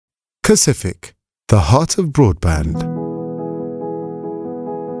Kacific, the heart of broadband.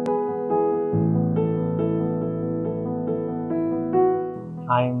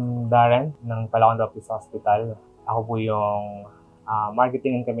 I'm Darren ng Palawan Baptist Hospital. Ako po yung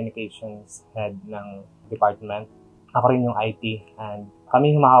Marketing and Communications Head ng department. Ako rin yung IT and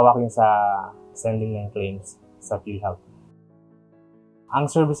kami humahawak yung sa sending ng claims sa PhilHealth. Ang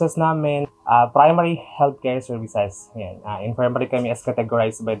services namin, primary healthcare services. Yan. Infirmary kami as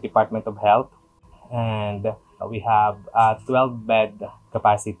categorized by Department of Health and we have 12-bed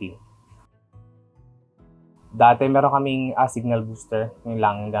capacity. Dati meron kaming signal booster, yun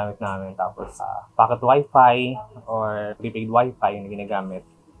lang yung gamit namin. Tapos pocket wifi or prepaid wifi yung ginagamit.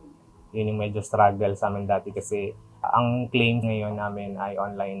 Yun yung medyo struggle sa amin dati kasi ang claim ngayon namin ay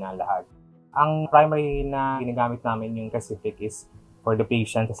online na lahat. Ang primary na ginagamit namin yung Kacific is for the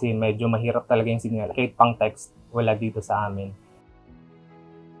patient kasi medyo mahirap talaga yung signal. Kahit pang text, wala dito sa amin.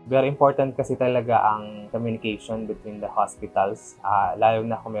 Very important kasi talaga ang communication between the hospitals, lalo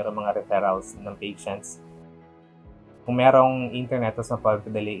na kung meron mga referrals ng patients. Kung merong internet, mas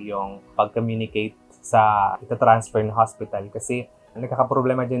mapagdali yung pag-communicate sa ita-transfer ng hospital. Kasi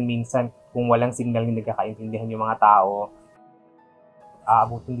nagkakaproblema dyan minsan kung walang signal, hindi nagkakaintindihan yung mga tao.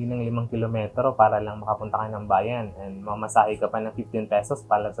 Aabutin din ng 5 kilometro para lang makapunta ka ng bayan and mamasahe ka pa ng 15 pesos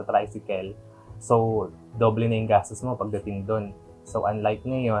para sa tricycle. So, doble na yung gastos mo pagdating doon. So, unlike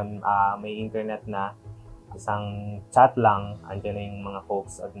ngayon, may internet na isang chat lang, andyan na yung mga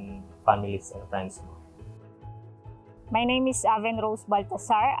folks at families and friends mo. My name is Aven Rose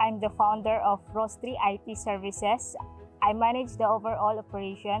Baltasar. I'm the founder of Rose3 IT Services. I manage the overall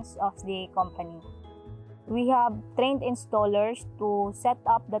operations of the company. We have trained installers to set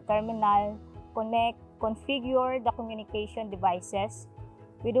up the terminal, connect, configure the communication devices.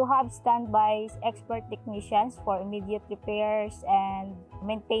 We do have standby expert technicians for immediate repairs and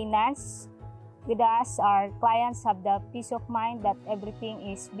maintenance. With us, our clients have the peace of mind that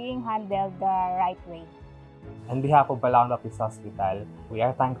everything is being handled the right way. On behalf of Palawan Baptist Hospital, we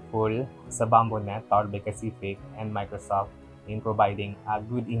are thankful sa Bambunet, powered by Kacific and Microsoft in providing a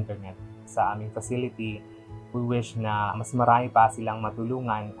good internet sa aming facility. We wish na mas marami pa silang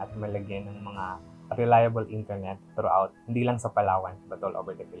matulungan at malagyan ng mga reliable internet throughout, hindi lang sa Palawan, but all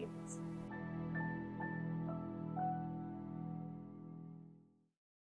over the Philippines.